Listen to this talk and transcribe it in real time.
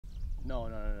No,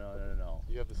 no, no, no, no, no.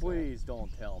 You have the Please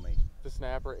don't tell me. The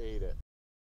snapper ate it.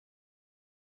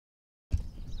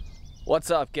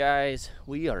 What's up, guys?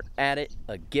 We are at it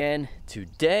again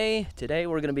today. Today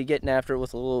we're gonna be getting after it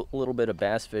with a little bit of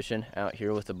bass fishing out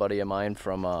here with a buddy of mine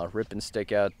from Rip and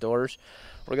Stick Outdoors.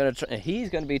 He's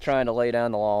gonna be trying to lay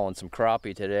down the law on some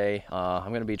crappie today.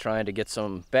 I'm gonna be trying to get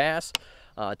some bass.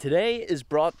 Today is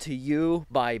brought to you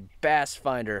by Bass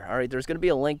Finder. All right, there's going to be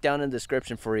a link down in the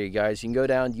description for you guys. You can go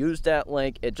down, use that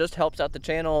link. It just helps out the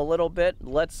channel a little bit.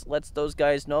 Lets those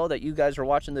guys know that you guys are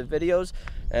watching the videos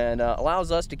and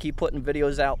allows us to keep putting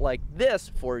videos out like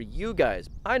this for you guys.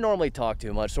 I normally talk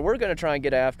too much, so we're going to try and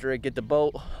get after it, get the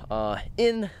boat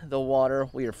in the water.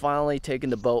 We are finally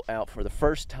taking the boat out for the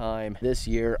first time this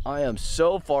year. I am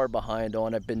so far behind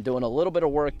on it. I've been doing a little bit of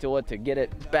work to it to get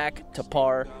it back to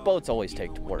par. Boats always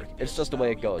take work. It's just the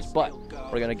way it goes. But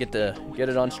we're gonna get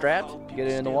it unstrapped, get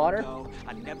it in the water,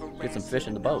 get some fish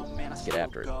in the boat. Let's get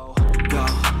after it. Go, go,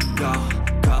 go,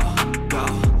 go, go,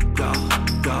 go, go,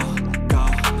 go,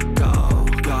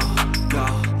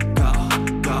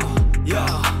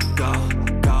 go,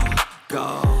 go, go.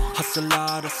 Hustle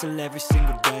hard, hustle every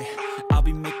single day. I'll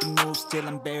be making moves till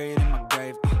I'm buried in my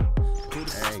grave.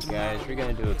 Alright guys, we're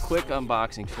gonna do a quick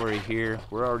unboxing for you here.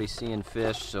 We're already seeing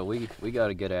fish, so we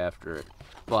gotta get after it.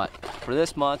 But for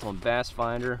this month on Bass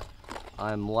Finder,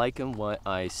 I'm liking what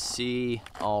I see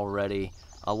already.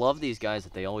 I love these guys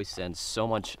that they always send so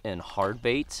much in hard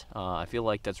baits. I feel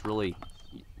like that's really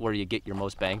where you get your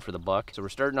most bang for the buck. So we're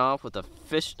starting off with a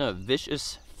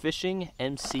Vicious Fishing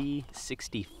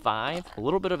MC65. A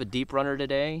little bit of a deep runner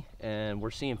today, and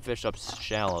we're seeing fish up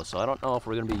shallow, so I don't know if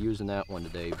we're gonna be using that one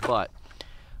today, but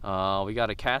we got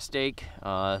a Castake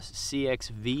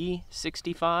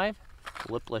CXV65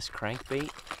 lipless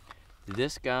crankbait.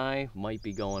 This guy might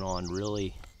be going on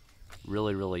really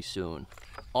soon.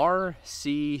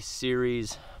 RC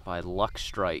Series by Luck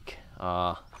Strike.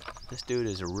 This dude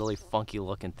is a really funky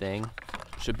looking thing.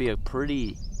 Should be a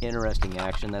pretty interesting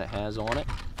action that it has on it.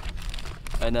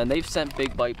 And then they've sent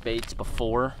big bite baits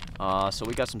before, so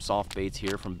we got some soft baits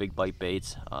here from Big Bite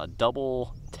Baits.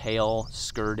 Double tail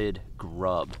skirted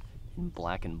grub in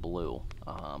black and blue.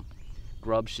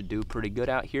 Grub should do pretty good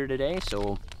out here today,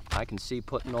 so I can see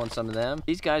putting on some of them.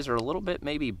 These guys are a little bit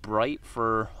maybe bright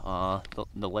for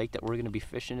the lake that we're going to be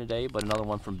fishing today, but another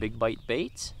one from Big Bite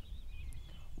Baits.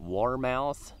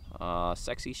 Warmouth,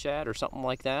 Sexy Shad or something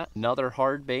like that. Another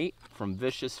hard bait from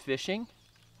Vicious Fishing.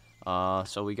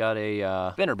 So we got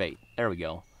a spinner bait. There we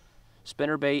go.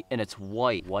 Spinner bait, and it's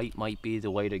white. White might be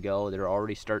the way to go. They're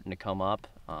already starting to come up.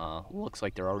 Looks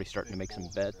like they're already starting to make some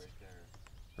beds.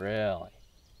 Really?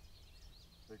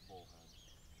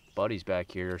 Buddy's back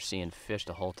here seeing fish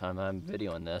the whole time I'm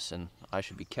videoing this, and I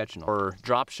should be catching them. We're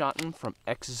drop shotting from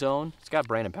X Zone. It's got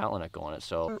Brandon Palaniuk on it,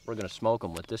 so we're gonna smoke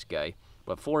them with this guy.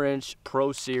 But 4-inch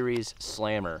Pro Series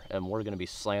Slammer, and we're gonna be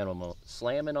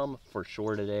slamming them for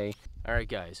sure today. All right,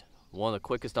 guys. One of the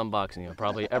quickest unboxing I've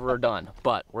probably ever done,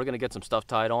 but we're gonna get some stuff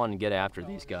tied on and get after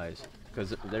these guys,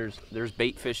 because there's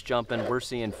bait fish jumping. We're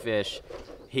seeing fish.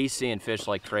 He's seeing fish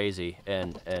like crazy,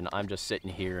 and I'm just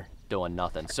sitting here doing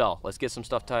nothing. So let's get some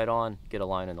stuff tied on, get a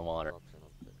line in the water.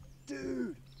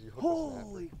 Dude,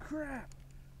 holy crap!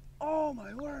 Oh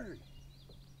my word!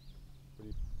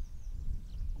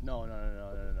 No, no, no,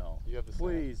 no, no, no. You have the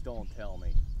Please don't tell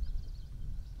me.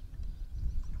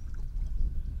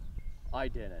 I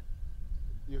didn't.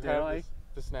 The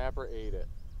snapper ate it.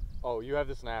 Oh, you have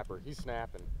the snapper. He's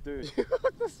snapping. Dude. You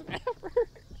have the snapper.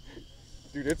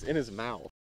 Dude, it's in his mouth.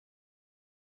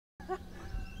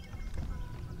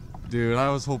 Dude, I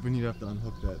was hoping you'd have to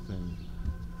unhook that thing.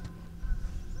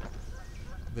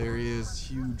 There he is,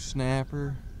 huge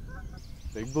snapper.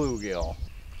 Big bluegill.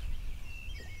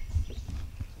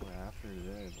 We're after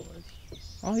today, boys.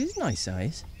 Oh, he's nice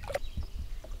size.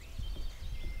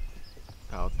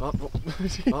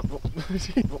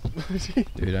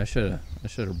 Dude, I should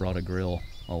have brought a grill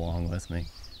along with me.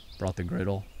 Brought the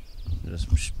griddle. Just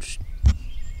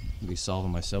be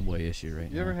solving my Subway issue right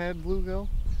now. You ever had bluegill?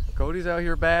 Cody's out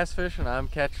here bass fishing. I'm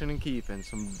catching and keeping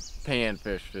some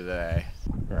panfish today.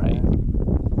 Right.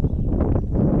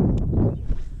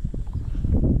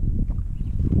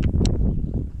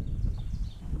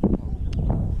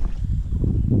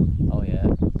 Oh yeah.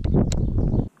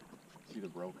 See the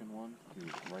broken one? He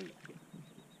was right.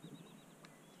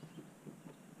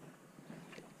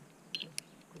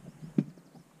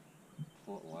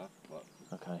 Foot left, but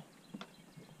Okay.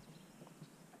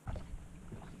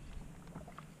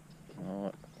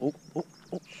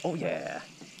 Oh yeah.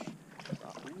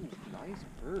 ooh, nice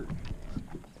bird.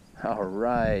 All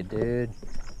right, dude.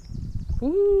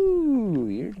 Ooh,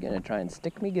 you're gonna try and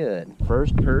stick me good.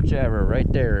 First perch ever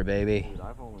right there, baby. Dude,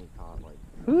 I've only caught like...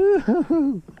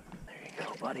 Woo-hoo-hoo. There you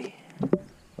go, buddy.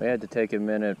 We had to take a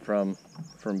minute from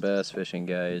bass fishing,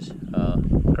 guys.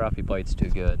 Crappie bite's too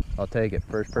good. I'll take it.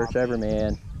 First perch ever,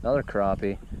 man. Another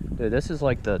crappie. Dude, this is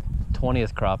like the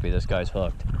 20th crappie this guy's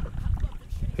hooked.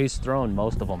 He's thrown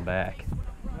most of them back.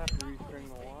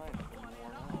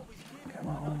 Come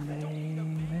on, baby.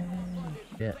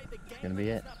 Yeah, it's gonna be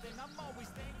it.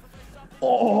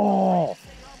 Oh!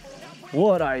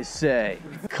 What'd I say?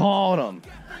 Caught him!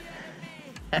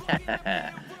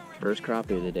 First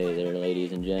crappie of the day there,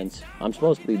 ladies and gents. I'm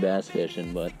supposed to be bass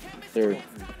fishing, but they're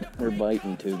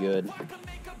biting too good.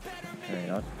 Alright,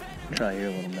 I'll try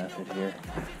your little method here.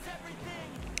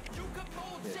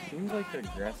 Yeah, it seems like the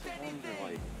aggressive ones are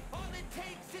like...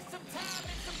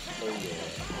 Oh yeah.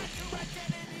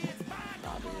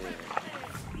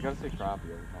 Crappie. You gotta say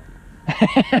crappie every time.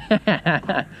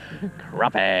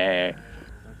 Crappie!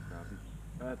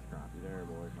 That's crappie there,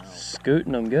 boys. Now.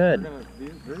 Scooting them good.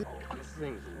 This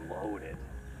thing's loaded.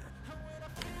 You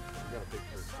got a big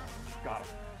first time. Got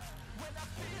him.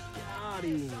 Got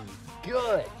him.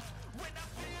 Good.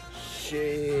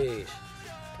 Sheesh.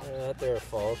 That there,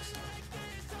 folks.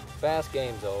 Bass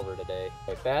game's over today.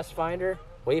 Hey, Bass Finder,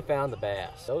 we found the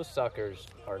bass. Those suckers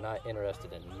are not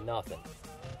interested in nothing.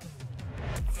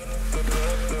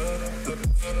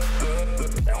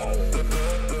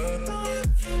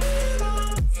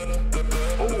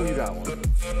 Oh, you got one.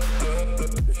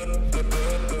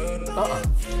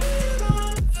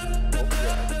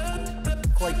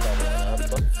 Quite doubling up,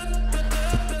 but...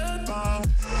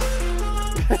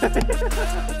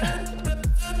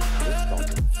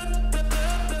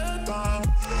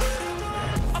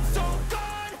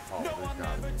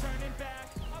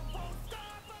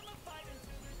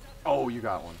 Oh, you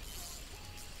got one.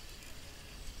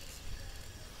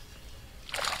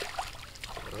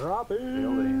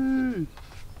 Crappie!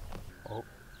 Oh.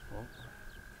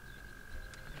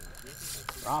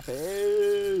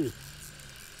 Crappie!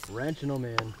 Wrenching them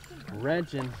in.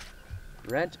 Wrenching.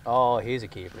 Wrench. Oh, he's a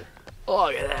keeper.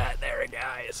 Look at that. There,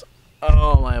 guys.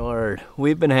 Oh, my word.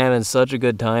 We've been having such a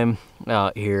good time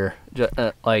out here.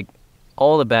 Like,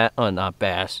 all the not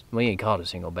bass. We ain't caught a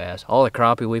single bass. All the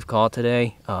crappie we've caught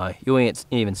today, you ain't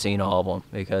even seen all of them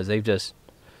because they've just...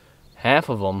 Half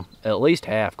of them, at least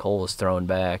half, Cole has thrown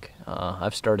back.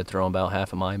 I've started throwing about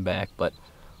half of mine back, but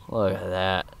look at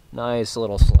that. Nice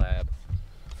little slab.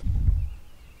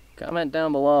 Comment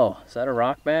down below. Is that a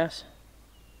rock bass?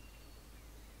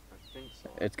 I think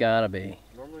so. It's gotta be.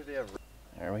 Normally they have...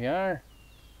 There we are.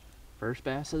 First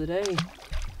bass of the day.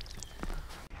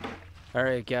 All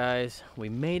right, guys. We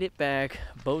made it back.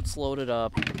 Boat's loaded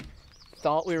up.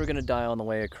 Thought we were gonna die on the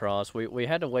way across. We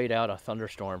had to wait out a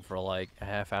thunderstorm for like a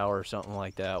half hour or something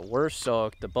like that. We're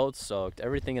soaked, the boat's soaked,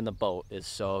 everything in the boat is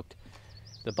soaked.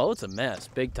 The boat's a mess,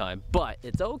 big time, but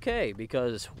it's okay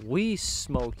because we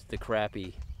smoked the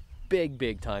crappie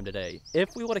big time today.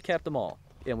 If we would have kept them all,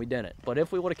 and we didn't, but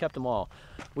if we would have kept them all,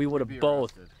 we would have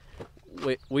both,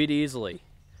 we'd easily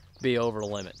be over the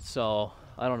limit. So,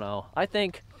 I don't know. I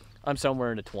think I'm somewhere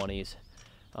in the 20s.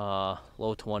 Low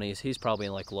 20s. He's probably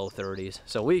in like low 30s.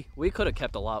 So we could have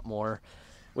kept a lot more.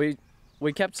 We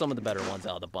kept some of the better ones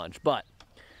out of the bunch, but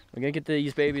we're gonna get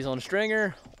these babies on a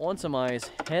stringer, on some ice,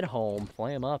 head home,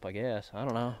 flay them up, I guess. I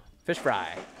don't know. Fish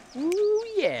fry. Ooh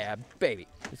yeah, baby.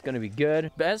 It's gonna be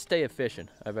good. Best day of fishing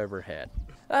I've ever had.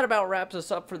 That about wraps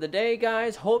us up for the day,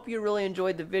 guys. Hope you really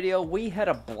enjoyed the video. We had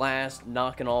a blast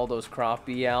knocking all those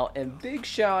crappie out, and big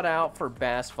shout out for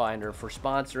Bass Finder for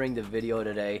sponsoring the video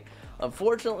today.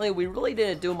 Unfortunately, we really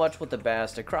didn't do much with the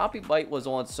bass. The crappie bite was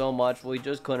on so much, we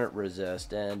just couldn't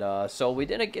resist. And so we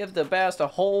didn't give the bass a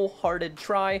wholehearted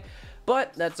try.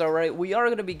 But that's alright. We are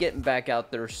going to be getting back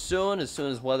out there soon as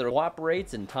weather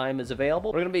cooperates and time is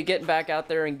available. We're going to be getting back out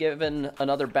there and giving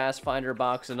another Bass Finder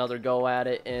box another go at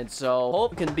it. And so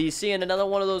hope we can be seeing another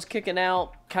one of those kicking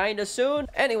out kind of soon.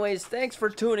 Anyways, thanks for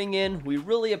tuning in. We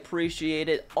really appreciate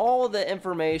it. All the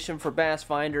information for Bass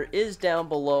Finder is down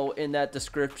below in that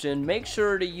description. Make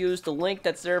sure to use the link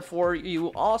that's there for you.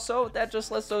 Also, that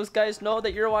just lets those guys know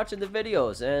that you're watching the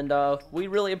videos. And we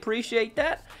really appreciate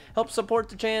that. Help support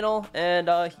the channel, and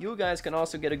you guys can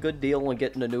also get a good deal on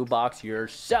getting a new box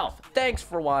yourself. Thanks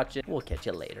for watching. We'll catch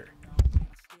you later.